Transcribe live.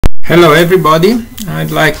Hello everybody,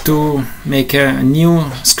 I'd like to make a new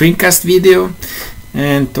screencast video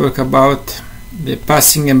and talk about the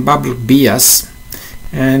Passing Bablok bias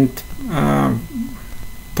and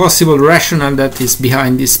possible rationale that is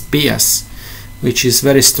behind this bias, which is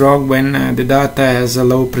very strong when the data has a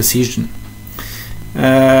low precision.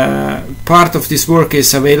 Part of this work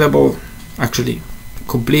is available, actually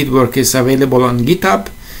complete work is available on GitHub,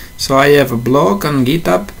 so I have a blog on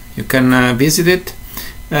GitHub, you can visit it.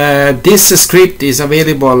 This script is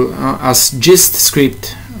available as gist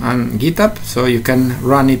script on GitHub, so you can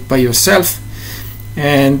run it by yourself,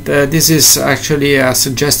 and this is actually a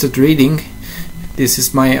suggested reading. This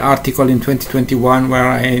is my article in 2021 where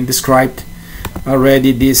I described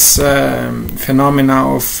already this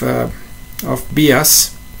phenomena of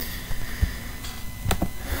bias.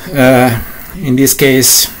 In this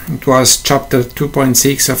case it was chapter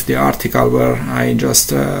 2.6 of the article where I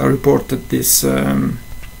just reported this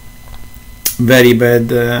very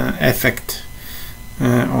bad effect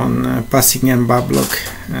on Passing Bablok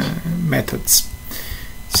methods.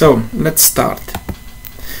 So let's start.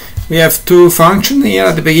 We have two functions here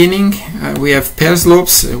at the beginning. We have pair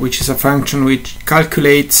slopes, which is a function which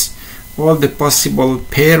calculates all the possible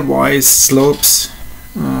pairwise slopes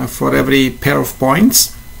for every pair of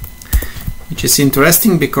points, which is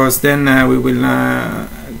interesting because then we will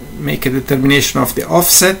make a determination of the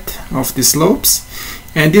offset of the slopes.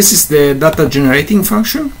 And this is the data generating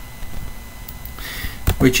function,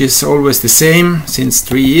 which is always the same since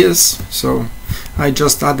 3 years. So I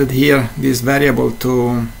just added here this variable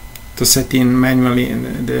to set in manually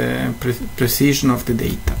the precision of the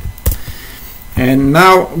data. And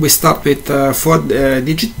now we start with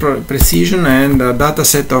 4-digit precision and a data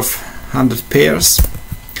set of 100 pairs.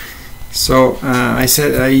 So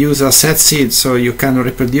I use a set seed so you can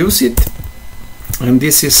reproduce it, and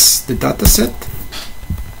this is the data set.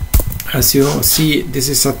 As you see, this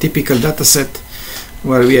is a typical data set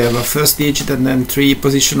where we have a first digit and then 3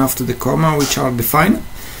 positions after the comma, which are defined.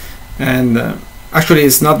 And actually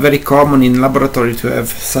it's not very common in laboratory to have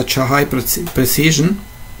such a high precision,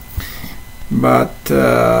 but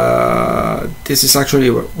this is actually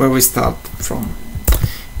where we start from.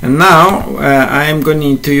 And now I am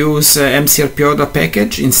going to use MCR PaBa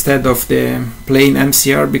package instead of the plain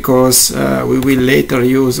MCR, because we will later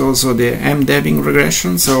use also the M-dabbing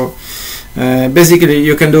regression. So basically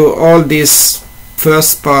you can do all this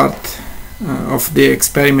first part of the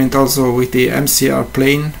experiment also with the MCR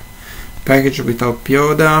plain package without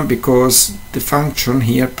PaBa, because the function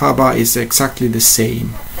here PaBa is exactly the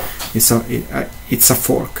same. It's a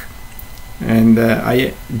fork, and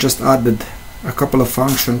I just added a couple of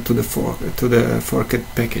functions to the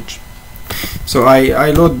forked package. So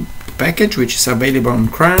I load the package, which is available on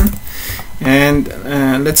CRAN, and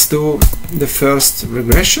let's do the first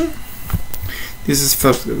regression. This is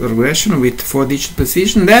first regression with 4-digit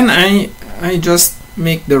precision. Then I just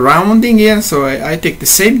make the rounding here, so I take the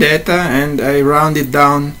same data and I round it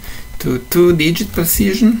down to 2-digit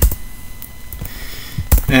precision,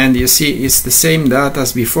 and you see it's the same data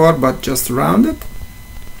as before but just rounded.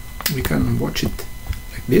 We can watch it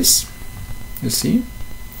like this, you see,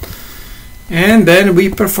 and then we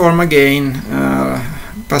perform again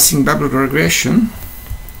Passing Bablok regression,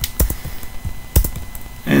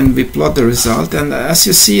 and we plot the result, and as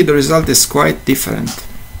you see the result is quite different,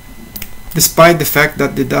 despite the fact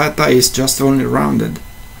that the data is just only rounded.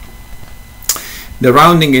 The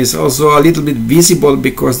rounding is also a little bit visible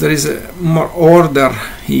because there is more order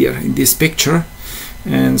here in this picture,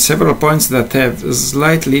 and several points that have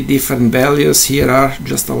slightly different values here are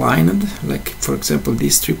just aligned, like for example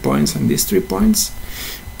these 3 points and these 3 points,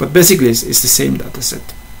 but basically it's the same data set.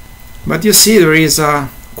 But you see there is a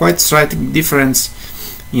quite striking difference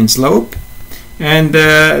in slope, and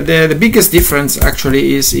the biggest difference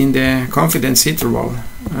actually is in the confidence interval,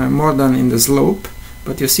 more than in the slope.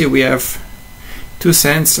 But you see we have 2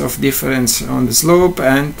 cents of difference on the slope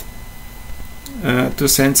and 2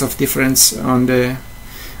 cents of difference on the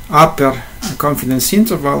upper confidence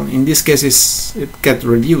interval. In this case it gets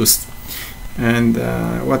reduced, and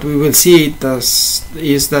what we will see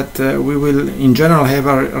is that we will in general have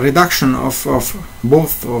a reduction of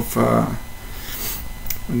both of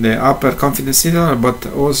the upper confidence interval but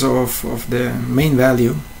also of the main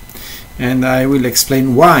value, and I will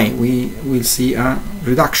explain why we will see a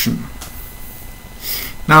reduction.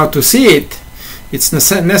 Now to see it, it's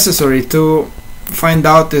necessary to find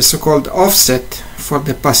out the so-called offset for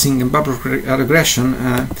the Passing Bablok regression,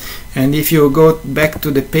 and if you go back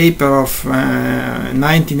to the paper of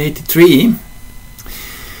 1983,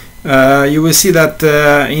 you will see that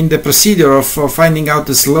in the procedure of finding out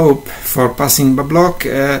the slope for Passing Bablok,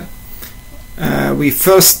 we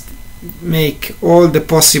first make all the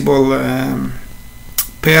possible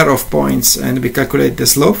pair of points and we calculate the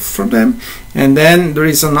slope from them, and then there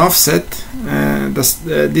is an offset.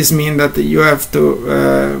 This means that you have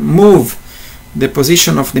to move the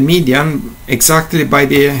position of the median exactly by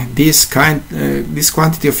this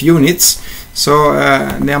quantity of units. So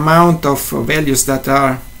the amount of values that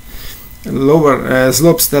are lower,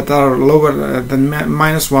 slopes that are lower than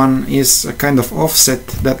 -1 is a kind of offset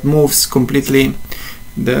that moves completely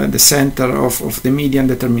the center of the median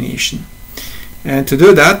determination. And to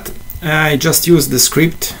do that, I just use the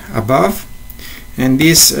script above, and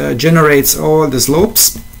this generates all the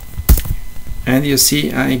slopes, and you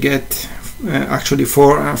see I get actually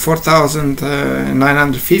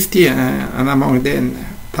 4,950, and among them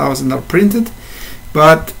 1,000 are printed.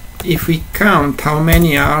 But if we count how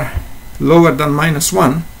many are lower than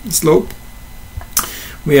 -1 slope,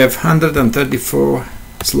 we have 134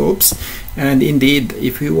 slopes. And indeed,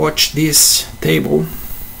 if we watch this table,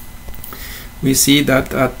 we see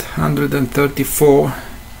that at 134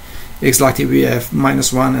 exactly we have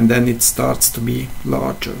 -1, and then it starts to be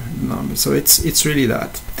larger number. So it's really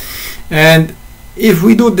that. And if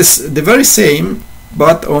we do this the very same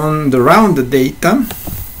but on the rounded data,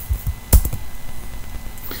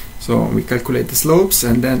 so we calculate the slopes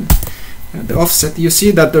and then the offset, you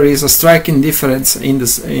see that there is a striking difference in the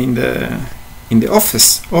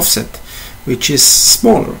offset, which is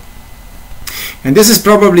smaller. And this is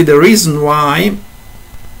probably the reason why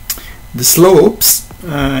the slopes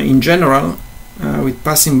in general with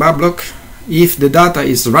Passing Bablok, if the data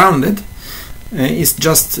is rounded, is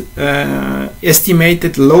just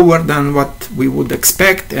estimated lower than what we would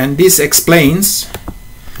expect, and this explains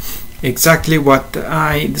exactly what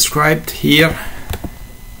I described here,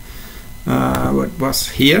 what was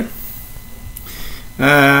here.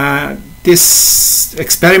 This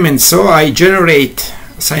experiment, so I generate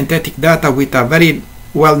synthetic data with a very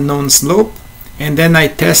well-known slope, and then I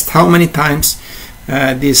test how many times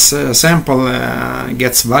this sample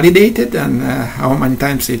gets validated and how many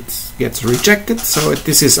times it gets rejected. So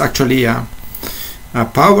this is actually a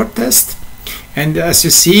power test, and as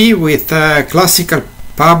you see with classical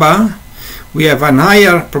PaBa, we have a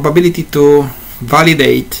higher probability to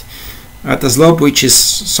validate at a slope which is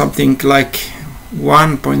something like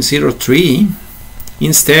 1.03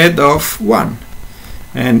 instead of 1.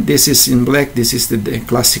 And this is in black. This is the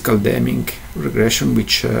classical Deming regression,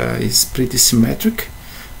 which is pretty symmetric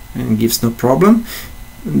and gives no problem.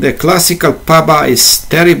 The classical PaBa is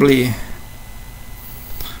terribly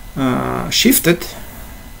shifted.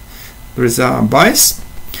 There is a bias,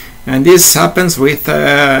 and this happens with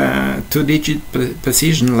 2-digit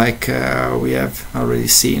precision, like we have already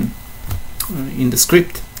seen in the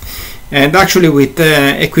script. And actually with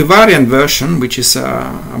the equivariant version, which is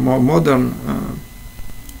a more modern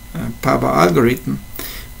PaBa algorithm,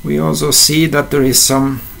 we also see that there is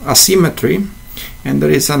some asymmetry, and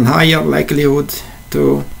there is a higher likelihood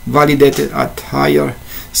to validate it at higher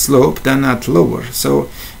slope than at lower. So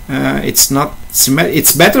it's not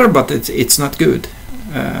it's better, but it's not good.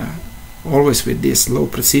 Always with this low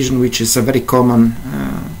precision, which is a very common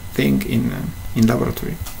thing in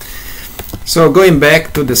laboratory. So going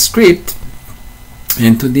back to the script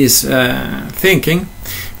and to this thinking,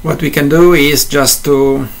 what we can do is just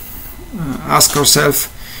to ask ourselves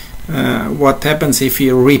what happens if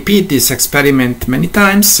you repeat this experiment many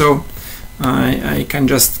times. So I can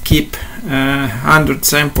just keep 100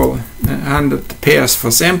 pairs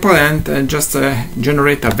for sample, and just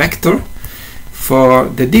generate a vector for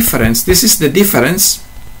the difference. This is the difference.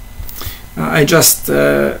 I just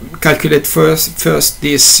calculate first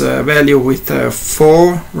this value with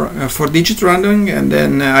 4-digit rounding, and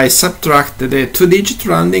then I subtract the 2-digit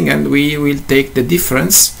rounding, and we will take the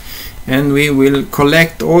difference, and we will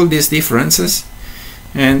collect all these differences.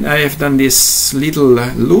 And I have done this little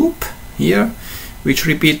loop here, which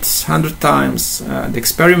repeats 100 times the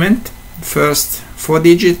experiment. First 4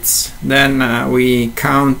 digits, then we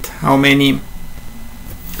count how many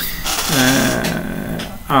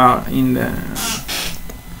are in the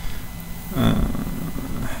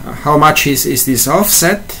how much is this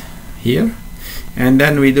offset here, and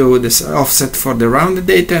then we do this offset for the rounded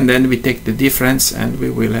data, and then we take the difference, and we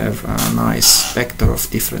will have a nice vector of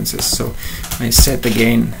differences. So I set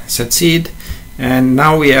seed, and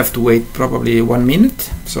now we have to wait probably 1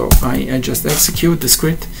 minute. So I just execute the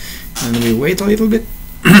script, and we wait a little bit.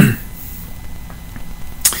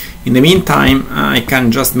 In the meantime, I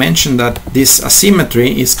can just mention that this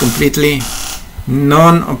asymmetry is completely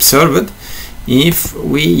non-observed if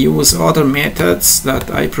we use other methods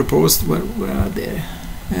that I proposed. Where are they?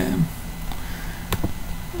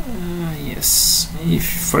 Yes, if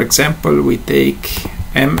for example we take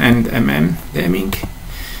M and MM damming,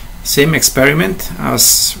 same experiment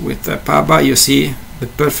as with the PaBa, you see the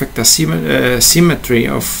perfect symmetry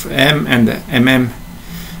of M and MM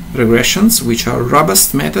regressions, which are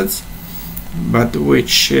robust methods, but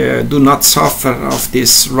which do not suffer of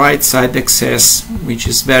this right side excess, which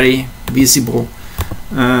is very visible.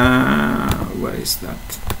 Where is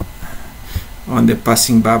that? On the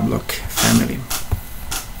Passing Bablok family.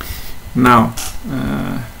 Now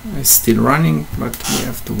it's still running, but we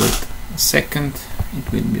have to wait a second.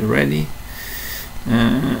 It will be ready.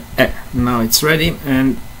 Now it's ready,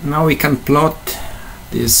 and now we can plot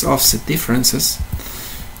these offset differences,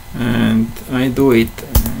 and I do it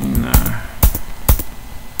in a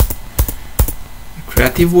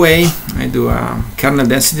creative way. I do a kernel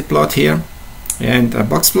density plot here and a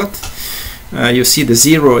box plot. You see the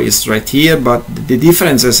 0 is right here, but the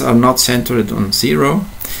differences are not centered on 0.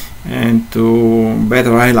 And to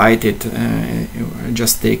better highlight it,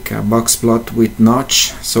 just take a box plot with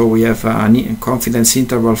notch, so we have a confidence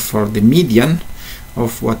interval for the median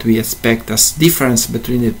of what we expect as difference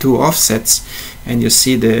between the two offsets, and you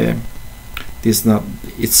see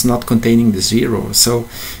it's not containing the 0. So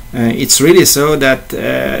it's really so that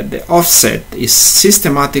the offset is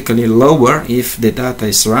systematically lower if the data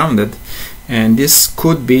is rounded, and this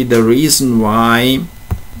could be the reason why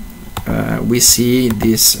we see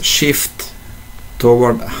this shift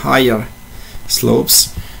toward higher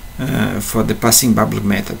slopes for the Passing Bablok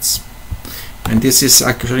methods. And this is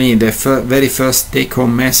actually the very first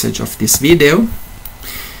take-home message of this video.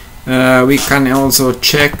 We can also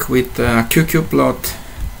check with a QQ plot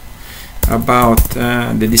about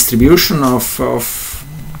the distribution of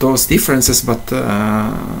those differences, but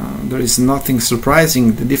there is nothing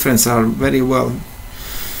surprising. The differences are very well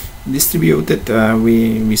distributed.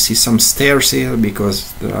 We see some stairs here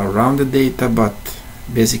because there are rounded data, but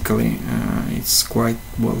basically it's quite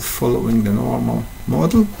well following the normal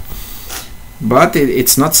model, but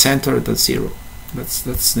it's not centered at 0.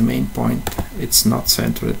 That's the main point. It's not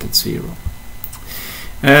centered at 0.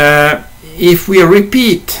 If we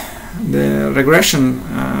repeat the regression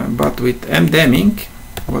but with M damming,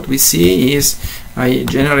 what we see is I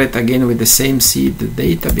generate again with the same seed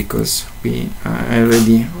data, because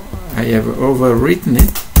I have overwritten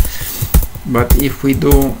it. But if we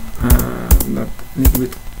do that a little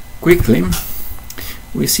bit quickly,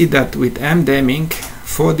 we see that with M damming,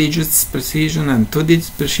 4 digits precision and 2 digits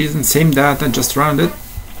precision, same data, just rounded.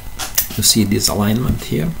 You see this alignment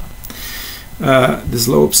here. The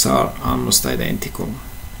slopes are almost identical,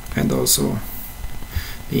 and also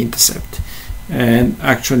the intercept. And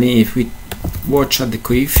actually, if we watch at the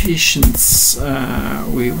coefficients,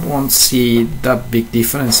 we won't see that big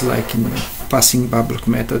difference like in the Passing Bablok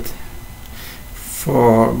method,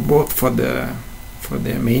 for both for the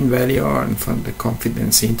main value and for the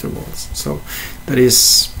confidence intervals. So there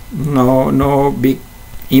is no big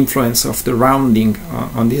influence of the rounding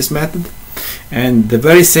on this method. And the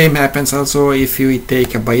very same happens also if you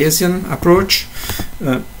take a Bayesian approach.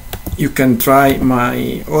 You can try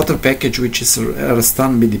my author package, which is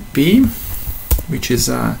Restan BDP, which is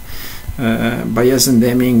a Bayesian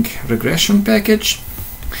damming regression package,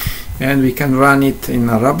 and we can run it in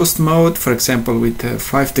a robust mode, for example with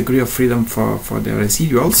 5 degrees of freedom for the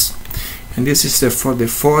residuals. And this is for the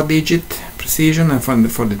 4-digit precision, and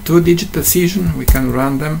for the 2-digit precision we can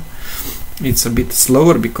run them. It's a bit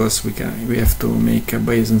slower because we have to make a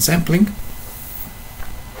Bayesian sampling.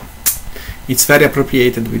 It's very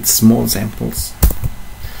appropriated with small samples.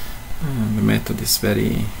 The method is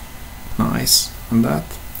very nice on that.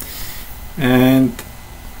 And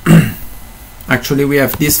actually we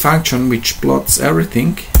have this function which plots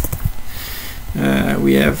everything.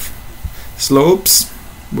 We have slopes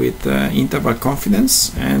with interval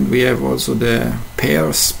confidence, and we have also the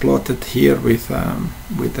pairs plotted here with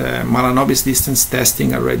Malanobis distance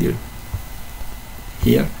testing already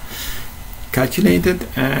here calculated,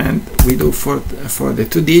 and we do for the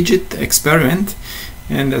 2-digit experiment,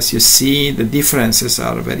 and as you see the differences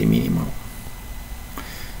are very minimal.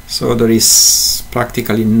 So there is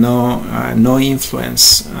practically no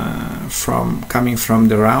influence coming from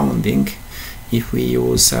the rounding if we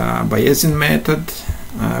use a Bayesian method,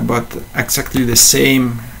 but exactly the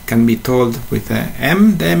same can be told with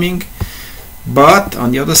M damming. But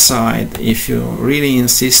on the other side, if you really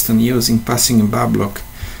insist on using Passing Bablok,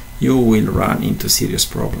 you will run into serious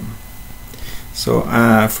problem. So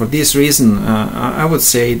for this reason, I would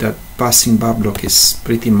say that Passing Bablok is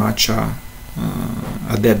pretty much a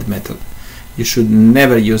dead method. You should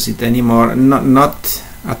never use it anymore, not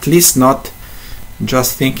at least not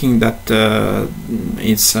just thinking that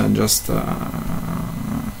it's just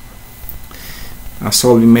a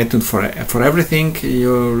solving method for everything.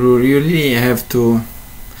 You really have to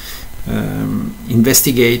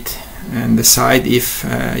investigate and decide if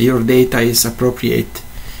your data is appropriate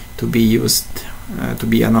to be used, to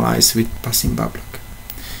be analyzed with Passing Bablok.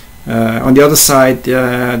 On the other side,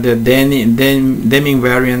 the Deming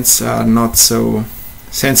variants are not so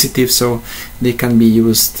sensitive, so they can be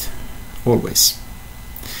used always.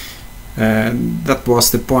 That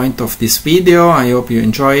was the point of this video. I hope you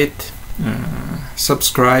enjoy it.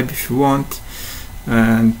 Subscribe if you want,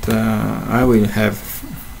 and I will have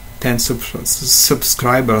 10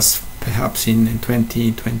 subscribers perhaps in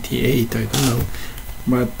 2028, I don't know,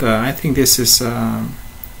 but I think this is a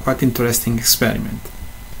quite interesting experiment.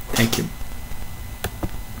 Thank you.